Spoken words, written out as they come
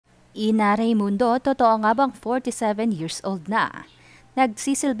Ina Raymundo, totoo nga bang 47 years old na?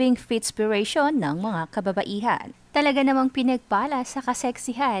 Nagsisilbing fitspiration ng mga kababaihan. Talaga namang pinagpala sa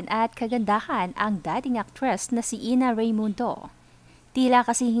kaseksihan at kagandahan ang dating actress na si Ina Raymundo. Tila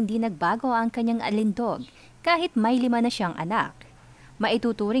kasi hindi nagbago ang kanyang alindog kahit may 5 na siyang anak.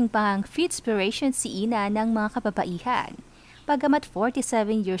 Maituturing pang fitspiration si Ina ng mga kababaihan. Bagamat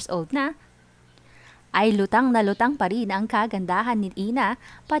 47 years old na, ay lutang na lutang pa rin ang kagandahan ni Ina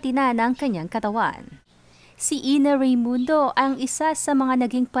pati na ng kanyang katawan. Si Ina Raymundo ang isa sa mga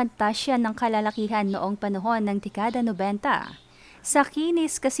naging pantasya ng kalalakihan noong panahon ng dekada 90. Sa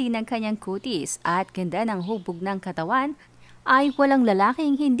kinis kasi ng kanyang kutis at ganda ng hubog ng katawan, ay walang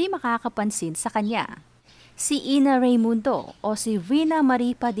lalaking hindi makakapansin sa kanya. Si Ina Raymundo o si Rina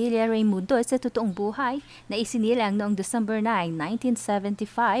Marie Padilla Raymundo sa totoong buhay na isinilang noong December 9,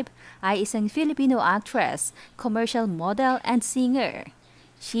 1975 ay isang Filipino actress, commercial model and singer.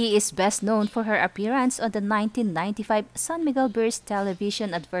 She is best known for her appearance on the 1995 San Miguel Burst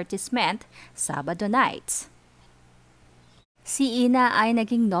television advertisement, Sabado Nights. Si Ina ay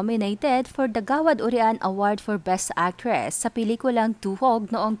naging nominated for the Gawad Urian Award for Best Actress sa pelikulang Tuhog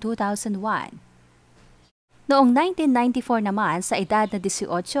noong 2001. Noong 1994 naman, sa edad na 18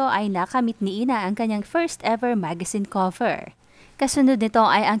 ay nakamit ni Ina ang kanyang first ever magazine cover. Kasunod nito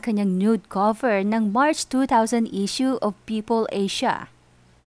ay ang kanyang nude cover ng March 2000 issue of People Asia.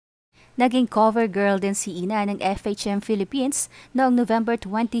 Naging cover girl din si Ina ng FHM Philippines noong November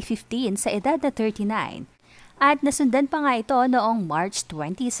 2015 sa edad na 39 at nasundan pa nga ito noong March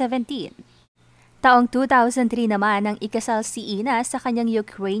 2017. Taong 2003 naman nang ikasal si Ina sa kanyang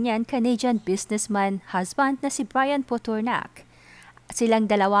Ukrainian-Canadian businessman husband na si Brian Potornak. Silang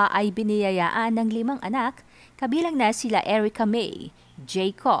dalawa ay biniyayaan ng 5 anak, kabilang na sila Erica May,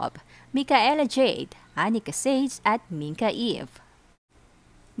 Jacob, Micaela Jade, Annie Kasexyhan at Minka Eve.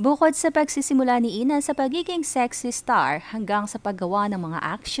 Bukod sa pagsisimula ni Ina sa pagiging sexy star hanggang sa paggawa ng mga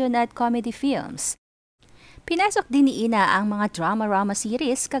action at comedy films, pinasok din ni Ina ang mga drama-rama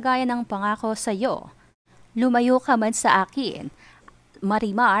series kagaya ng Pangako Sa'yo, Lumayo Ka Man Sa Akin,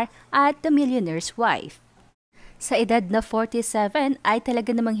 Marimar at The Millionaire's Wife. Sa edad na 47 ay talaga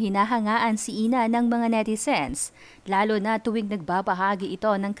namang hinahangaan si Ina ng mga netizens, lalo na tuwing nagbabahagi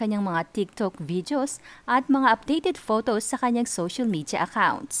ito ng kanyang mga TikTok videos at mga updated photos sa kanyang social media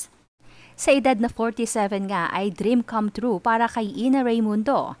accounts. Sa edad na 47 nga ay dream come true para kay Ina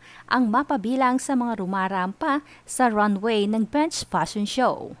Raymundo ang mapabilang sa mga rumarampa sa runway ng bench fashion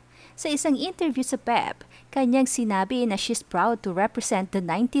show. Sa isang interview sa PEP, kanyang sinabi na she's proud to represent the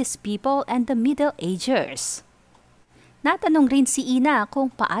 90s people and the middle-agers. Natanong rin si Ina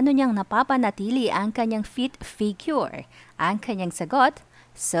kung paano niyang napapanatili ang kanyang fit figure. Ang kanyang sagot,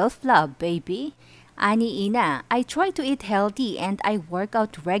 self-love baby. Ani Ina, I try to eat healthy and I work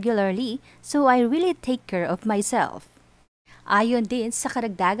out regularly so I really take care of myself. Ayon din sa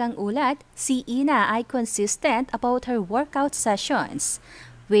karagdagang ulat, si Ina ay consistent about her workout sessions,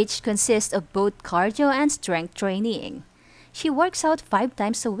 which consist of both cardio and strength training. She works out 5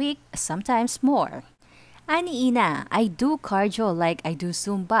 times a week, sometimes more. Ani Ina, I do cardio like I do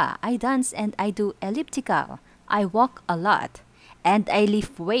Zumba, I dance and I do elliptical, I walk a lot. And I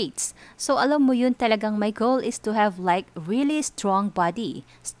lift weights. So alam mo yun, talagang my goal is to have like really strong body,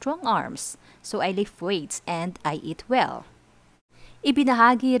 strong arms. So I lift weights and I eat well.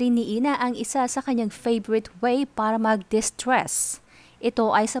 Ibinahagi rin ni Ina ang isa sa kanyang favorite way para mag-distress. Ito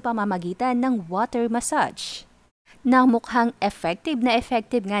ay sa pamamagitan ng water massage. Nang mukhang effective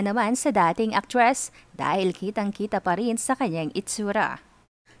nga naman sa dating actress dahil kitang-kita pa rin sa kanyang itsura.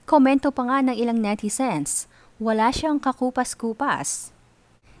 Komento pa nga ng ilang netizens, wala siyang kakupas-kupas.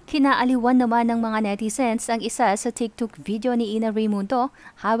 Kinaaliwan naman ng mga netizens ang isa sa TikTok video ni Ina Raymundo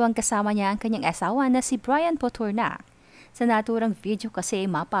habang kasama niya ang kanyang asawa na si Brian Potornak. Sa naturang video kasi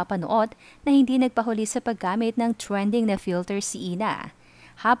mapapanood na hindi nagpahuli sa paggamit ng trending na filter si Ina.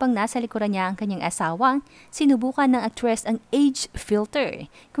 Habang nasa likuran niya ang kanyang asawang, sinubukan ng actress ang age filter,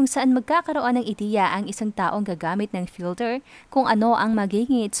 kung saan magkakaroon ng ideya ang isang taong gagamit ng filter kung ano ang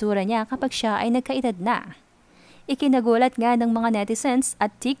magiging itsura niya kapag siya ay nagkaedad na. Ikinagulat nga ng mga netizens at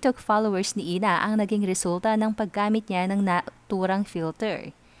TikTok followers ni Ina ang naging resulta ng paggamit niya ng naturang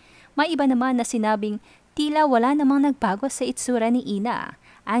filter. May iba naman na sinabing tila wala namang nagbago sa itsura ni Ina.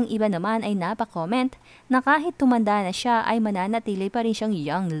 Ang iba naman ay napakomment na kahit tumanda na siya ay mananatili pa rin siyang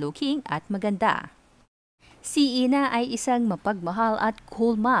young-looking at maganda. Si Ina ay isang mapagmahal at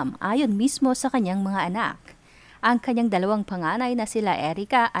cool mom ayon mismo sa kanyang mga anak. Ang kanyang 2 panganay na sila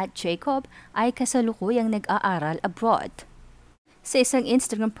Erica at Jacob ay kasalukuyang nag-aaral abroad. Sa isang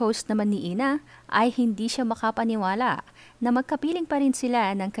Instagram post naman ni Ina ay hindi siya makapaniwala na magkapiling pa rin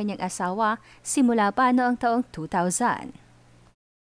sila ng kanyang asawa simula pa noong taong 2000.